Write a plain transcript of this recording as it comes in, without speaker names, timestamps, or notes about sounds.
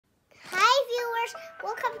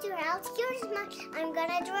Welcome to Harold's Curious Math. I'm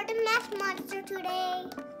gonna draw the math monster today.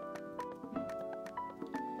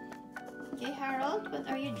 Okay, Harold, what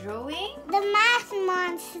are you drawing? The math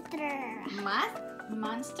monster. Math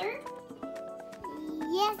monster?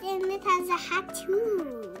 Yes, and it has a hat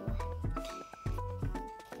too.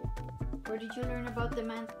 Where did you learn about the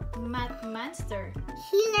math monster?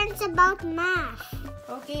 He learns about math.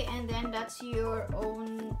 Okay, and then that's your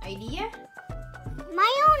own idea?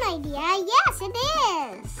 My own idea, yes it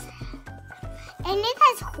is. And it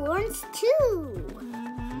has horns too.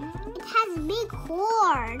 It has big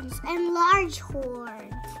horns and large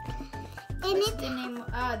horns. And What's the name?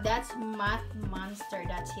 That's Math Monster.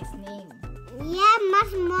 That's his name. Yeah,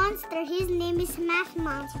 Math Monster. His name is Math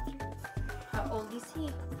Monster. How old is he?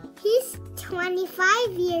 He's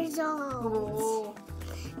 25 years old. Oh.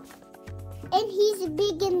 And he's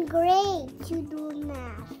big and gray to do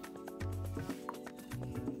math.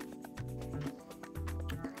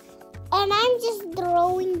 And I'm just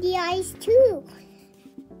drawing the eyes too.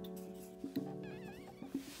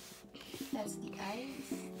 That's the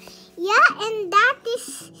eyes. Yeah, and that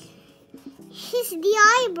is the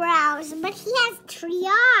eyebrows, but he has 3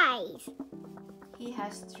 eyes. He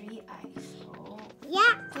has 3 eyes. Oh.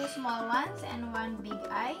 Yeah. 2 small ones and 1 big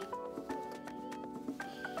eye.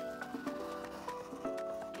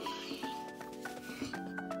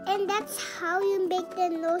 And that's how you make the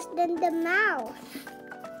nose and the mouth.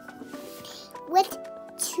 With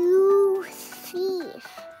 2 teeth.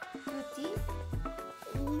 2 teeth?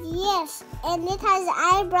 Yes, and it has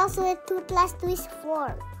eyebrows with 2 plus 2 is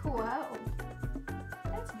 4. Wow.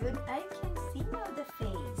 That's good. I can see now the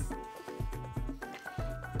face.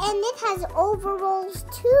 And it has overalls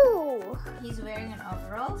too. He's wearing an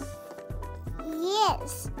overalls.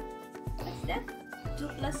 Yes. What's that? 2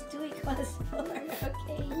 plus 2 equals 4.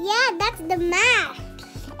 Okay. Yeah, that's the math.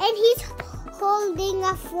 And he's holding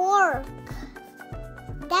a fork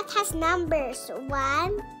that has numbers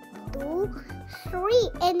 1, 2, 3,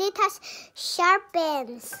 and it has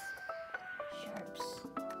sharpens. Sharps.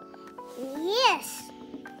 Yes.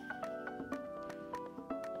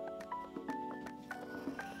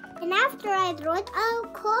 And after I draw it, I'll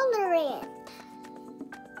color it.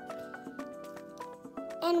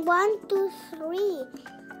 And 1, 2, 3.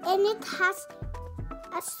 And it has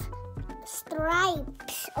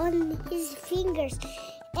stripes on his fingers.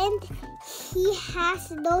 And he has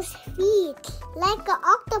those feet, like an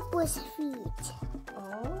octopus feet.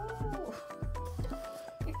 Oh.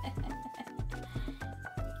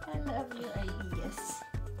 I love your ideas.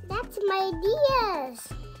 That's my ideas.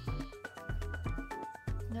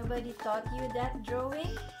 Nobody taught you that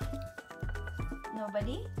drawing?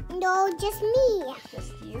 Nobody? No, just me.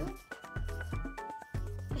 Just you?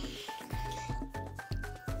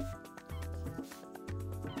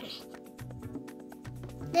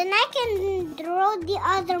 Then I can draw the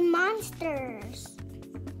other monsters.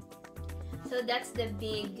 So that's the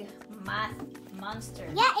big math monster.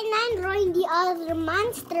 Yeah, and I'm drawing the other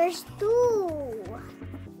monsters too.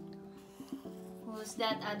 Who's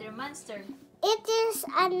that other monster? It is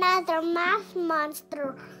another math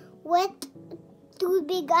monster with 2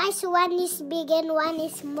 big eyes. 1 is big and 1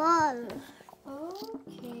 is small.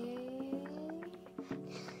 Okay.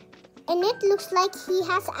 And it looks like he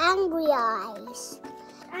has angry eyes.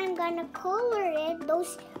 I'm gonna color it,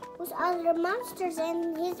 those other monsters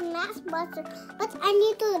and his math monster. But I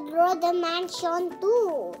need to draw the mansion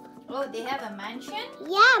too. Oh, they have a mansion?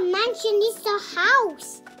 Yeah, mansion is a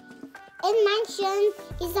house. And mansion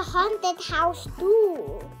is a haunted house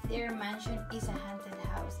too. Their mansion is a haunted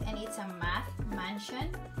house. And it's a math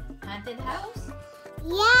mansion? Haunted house?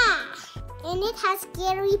 Yeah, and it has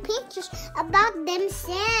scary pictures about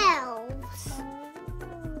themselves.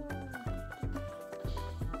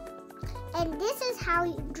 And this is how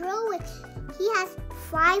you draw it. He has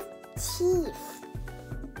 5 teeth.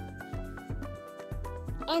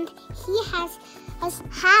 And he has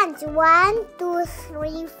hands. 1, 2,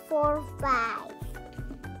 3, 4, 5.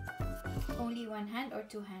 Only 1 hand or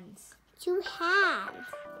 2 hands? 2 hands.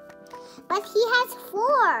 But he has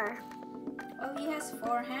 4. Oh, he has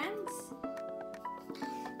 4 hands?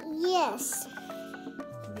 Yes.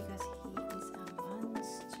 Because he is a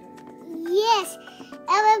monster. Yes.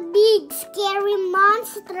 A big scary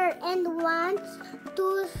monster. And 1,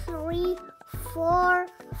 2, 3, 4,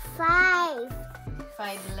 5.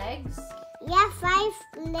 5 legs? Yeah, 5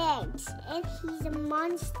 legs. And he's a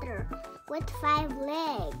monster with 5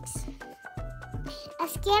 legs. A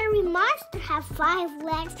scary monster has 5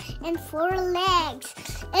 legs and 4 legs.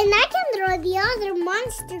 And I can draw the other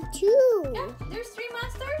monster too. Yeah, there's 3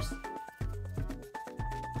 monsters?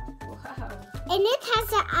 Wow. And it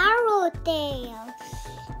has an arrow tail.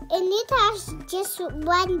 And it has just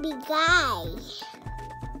one big eye.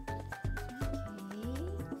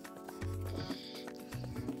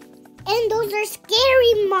 And those are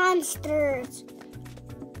scary monsters.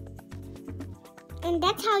 And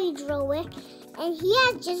that's how you draw it. And he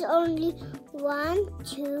has just only 1,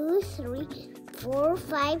 2, 3, 4,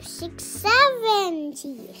 5, 6, 7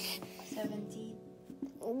 teeth. 7 teeth.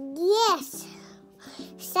 Yes,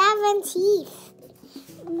 7 teeth.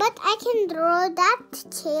 But I can draw that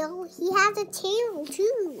tail. He has a tail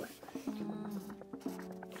too.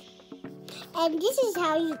 And this is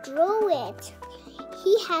how you draw it.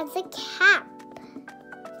 He has a cap.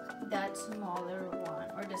 That smaller one,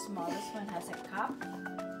 or the smallest one, has a cap?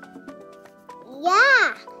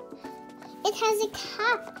 Yeah, it has a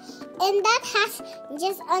cap. And that has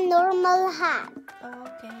just a normal hat. Oh,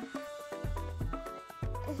 okay.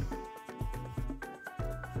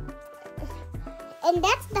 And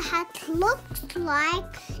that's the hat looks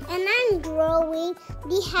like. And I'm drawing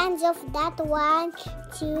the hands of that 1,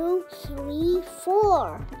 2, 3,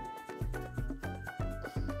 4.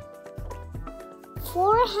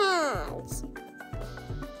 4 hands.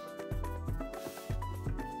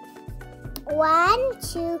 1,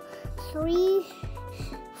 2, 3,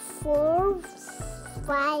 4,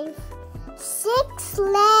 5, 6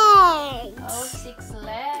 legs. Oh, 6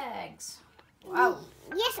 legs. Wow.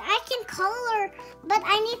 Yes, I can color, but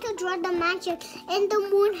I need to draw the mansion. And the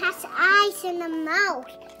moon has eyes and a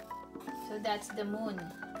mouth. So that's the moon.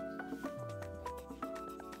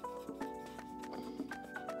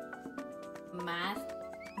 Math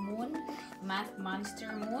moon? Math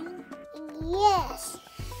monster moon? Yes.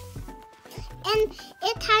 And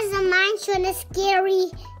it has a mansion, a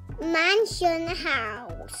scary mansion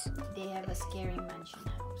house. They have a scary mansion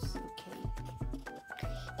house. Okay.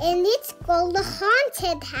 And it's called the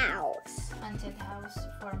haunted house. Haunted house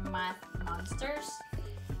for math monsters.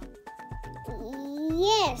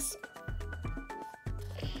 Yes.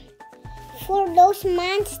 For those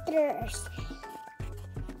monsters.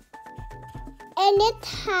 And it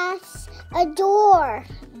has a door,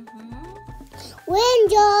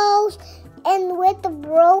 windows, and with a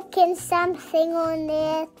broken something on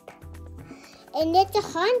it. And it's a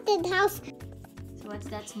haunted house. So what's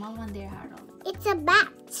that small one there, Harold? It's a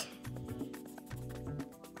bat.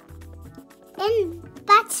 And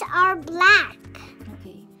bats are black.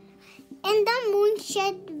 Okay. And the moon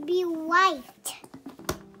should be white.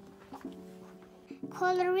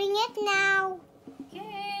 Coloring it now.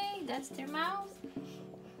 Okay, that's their mouth.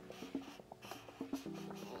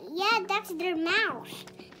 Yeah, that's their mouth.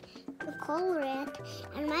 To color it,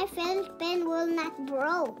 and my felt pen will not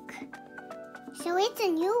broke. So it's a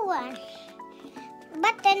new one.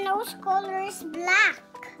 But the nose color is black.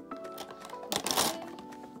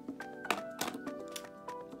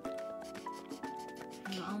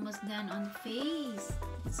 You're almost done on the face.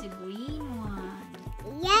 It's a green one.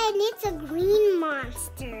 Yeah, and it's a green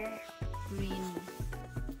monster. Green.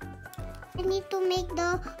 I need to make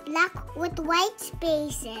the black with white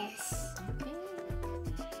spaces. Okay.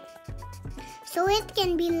 So it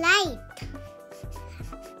can be light.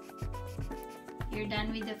 You're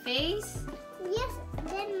done with the face? Yes,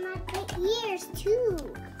 then the ears too.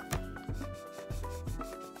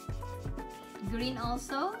 Green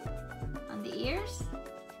also on the ears?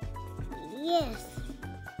 Yes.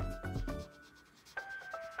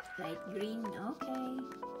 Light green, okay.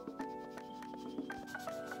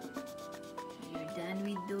 You're done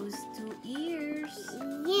with those 2 ears.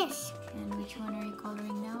 Yes. And which one are you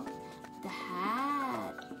coloring now? The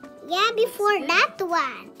hat. Yeah, before good. that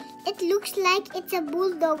one. It looks like it's a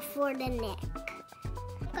bulldog for the neck.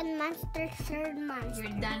 Second monster, third monster.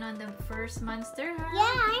 You're done on the first monster, huh?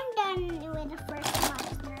 Yeah, I'm done with the first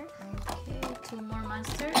monster. Okay, 2 more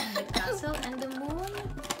monsters and the castle and the moon.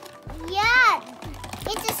 Yeah,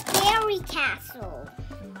 it's a scary castle.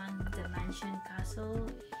 The mansion castle.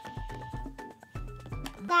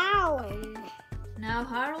 Down. Now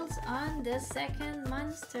Harold's on the second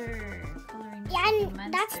monster. Coloring the Yeah, second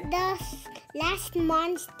and that's monster. the last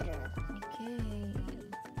monster. Okay.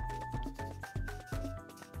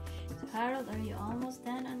 So Harold, are you almost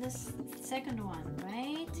done on the second one,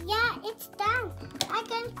 right? Yeah, it's done. I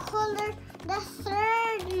can color the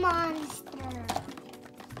third monster.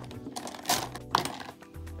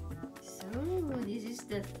 So this is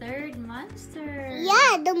the third monster.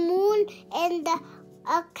 Yeah, the moon and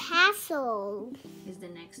a castle. Is the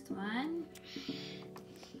next one.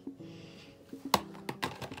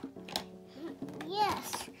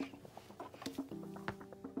 Yes.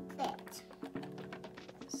 It.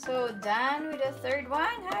 So done with the third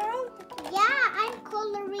one, Harold? Yeah, I'm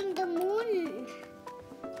coloring the moon.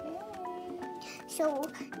 So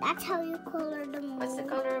that's how you color the moon. What's the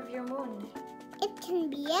color of your moon? It can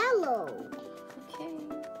be yellow. Okay.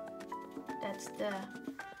 That's the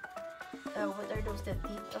what are those? The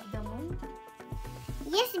teeth of the moon?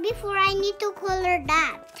 Yes, before I need to color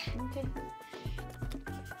that. Okay.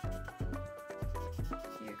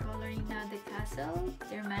 You're coloring now the castle,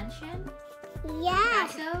 your mansion?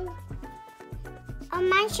 Yes. Castle? A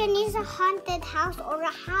mansion is a haunted house or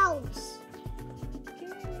a house.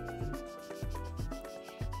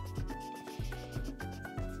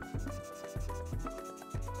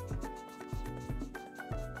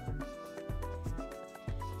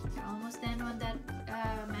 You're almost done on that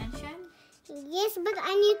mansion? Yes, but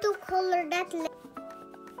I need to color that.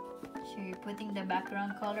 So you're putting the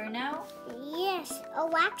background color now? Yes, a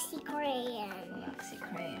waxy crayon. Waxy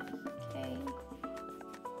crayon. Okay.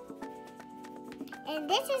 And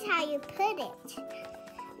this is how you put it.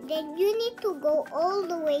 Then you need to go all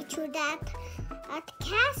the way to that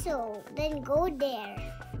castle. Then go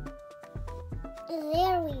there.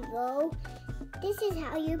 There we go. This is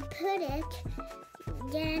how you put it.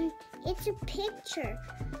 Then it's a picture.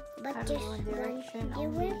 But Have just one direction one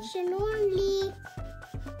only. direction only.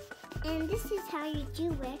 And this is how you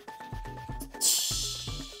do it.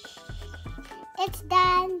 It's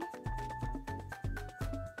done.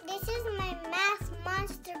 This is my math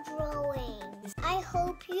monster drawing. I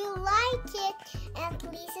hope you like it. And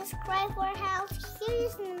please subscribe for help.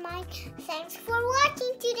 Here's my thanks for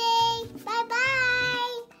watching today. Bye bye.